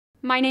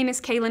My name is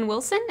Kalin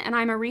Wilson, and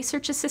I'm a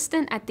research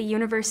assistant at the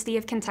University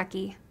of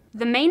Kentucky.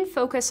 The main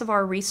focus of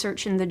our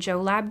research in the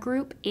Joe Lab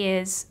group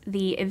is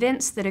the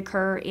events that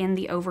occur in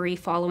the ovary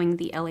following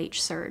the LH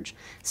surge.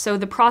 So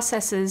the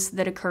processes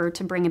that occur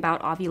to bring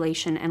about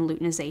ovulation and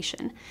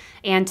luteinization.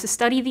 And to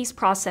study these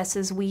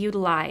processes, we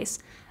utilize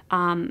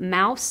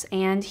mouse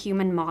and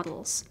human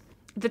models.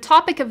 The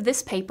topic of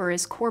this paper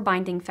is core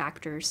binding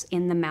factors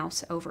in the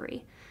mouse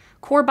ovary.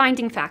 Core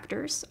binding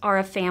factors are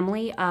a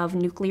family of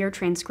nuclear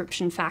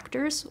transcription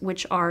factors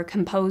which are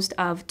composed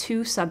of two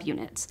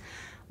subunits.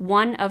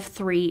 One of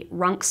three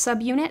RUNX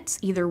subunits,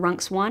 either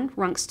RUNX1,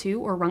 RUNX2,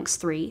 or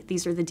RUNX3.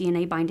 These are the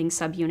DNA binding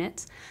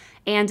subunits.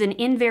 And an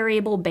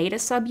invariable beta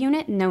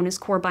subunit known as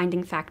core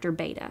binding factor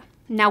beta.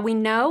 Now we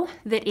know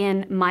that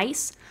in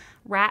mice,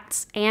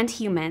 rats, and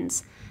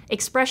humans,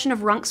 expression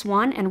of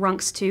RUNX1 and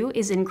RUNX2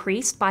 is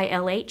increased by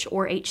LH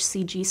or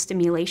HCG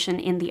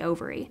stimulation in the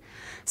ovary.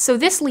 So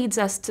this leads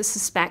us to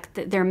suspect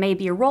that there may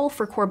be a role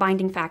for core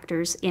binding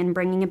factors in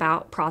bringing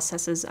about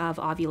processes of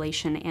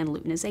ovulation and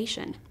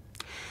luteinization.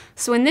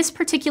 So in this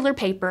particular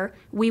paper,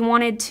 we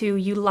wanted to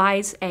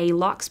utilize a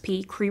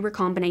LOXP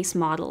Cre-recombinase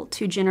model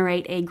to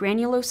generate a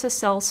granulosa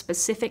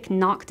cell-specific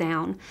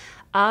knockdown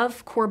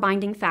of core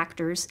binding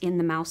factors in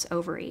the mouse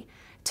ovary.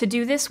 To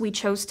do this, we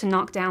chose to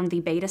knock down the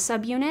beta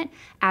subunit,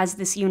 as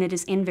this unit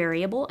is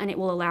invariable and it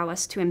will allow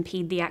us to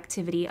impede the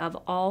activity of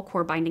all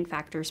core binding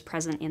factors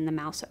present in the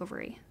mouse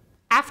ovary.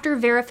 After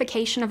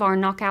verification of our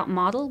knockout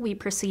model, we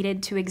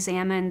proceeded to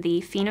examine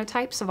the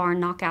phenotypes of our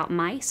knockout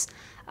mice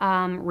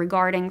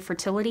regarding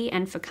fertility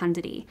and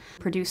fecundity.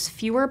 Produce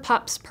fewer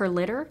pups per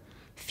litter,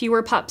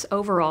 fewer pups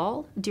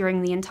overall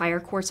during the entire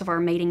course of our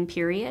mating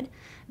period.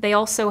 They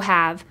also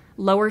have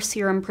lower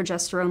serum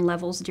progesterone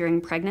levels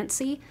during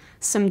pregnancy,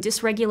 some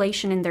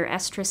dysregulation in their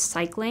estrus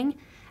cycling,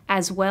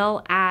 as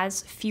well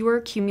as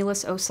fewer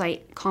cumulus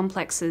oocyte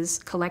complexes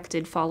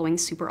collected following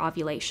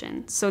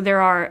superovulation. So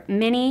there are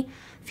many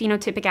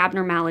phenotypic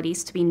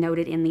abnormalities to be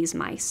noted in these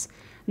mice.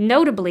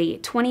 Notably,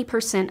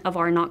 20% of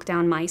our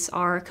knockdown mice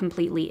are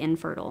completely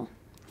infertile.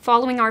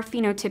 Following our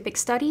phenotypic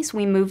studies,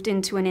 we moved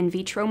into an in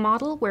vitro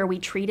model where we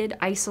treated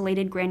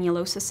isolated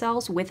granulosa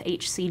cells with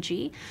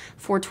HCG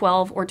for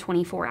 12 or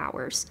 24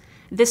 hours.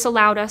 This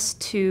allowed us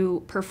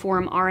to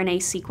perform RNA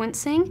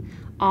sequencing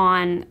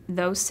on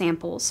those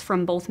samples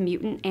from both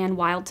mutant and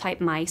wild-type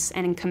mice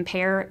and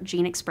compare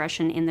gene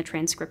expression in the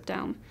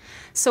transcriptome.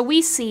 So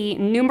we see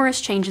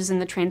numerous changes in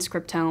the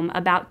transcriptome,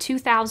 about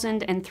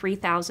 2,000 and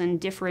 3,000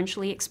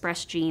 differentially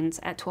expressed genes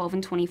at 12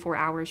 and 24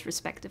 hours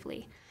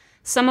respectively.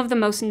 Some of the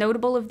most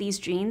notable of these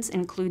genes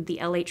include the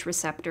LH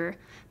receptor,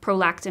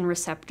 prolactin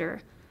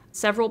receptor,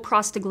 several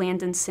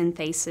prostaglandin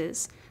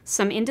synthases,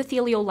 some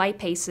endothelial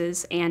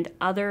lipases and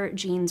other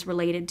genes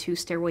related to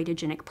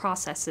steroidogenic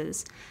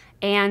processes,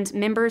 and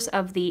members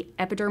of the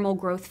epidermal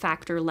growth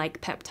factor-like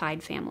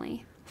peptide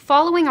family.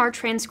 Following our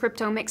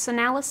transcriptomics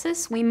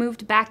analysis, we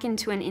moved back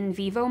into an in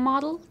vivo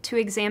model to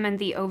examine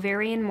the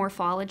ovarian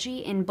morphology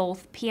in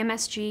both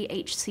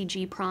PMSG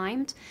HCG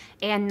primed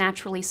and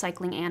naturally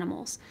cycling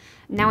animals.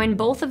 Now in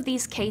both of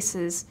these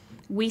cases,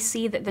 we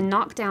see that the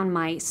knockdown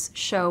mice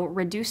show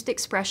reduced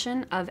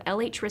expression of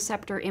LH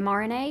receptor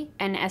mRNA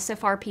and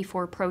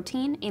SFRP4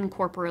 protein in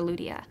corpora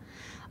lutea.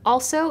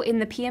 Also, in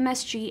the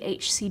PMSG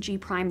HCG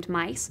primed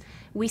mice,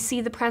 we see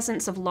the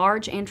presence of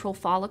large antral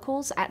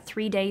follicles at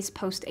 3 days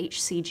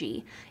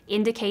post-HCG,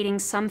 indicating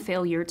some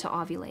failure to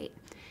ovulate.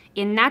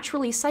 In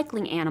naturally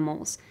cycling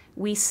animals,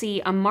 we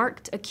see a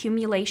marked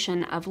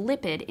accumulation of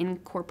lipid in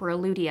corpora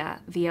lutea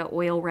via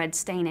oil red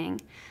staining,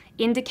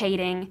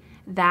 indicating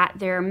that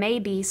there may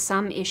be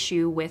some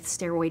issue with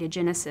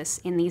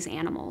steroidogenesis in these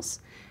animals.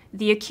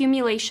 The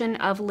accumulation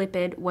of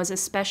lipid was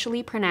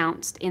especially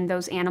pronounced in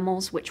those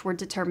animals which were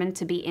determined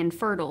to be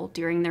infertile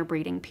during their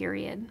breeding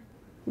period.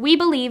 We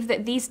believe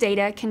that these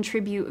data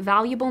contribute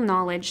valuable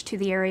knowledge to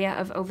the area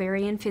of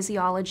ovarian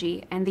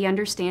physiology and the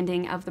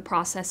understanding of the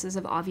processes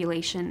of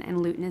ovulation and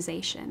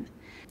luteinization.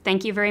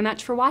 Thank you very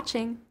much for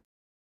watching.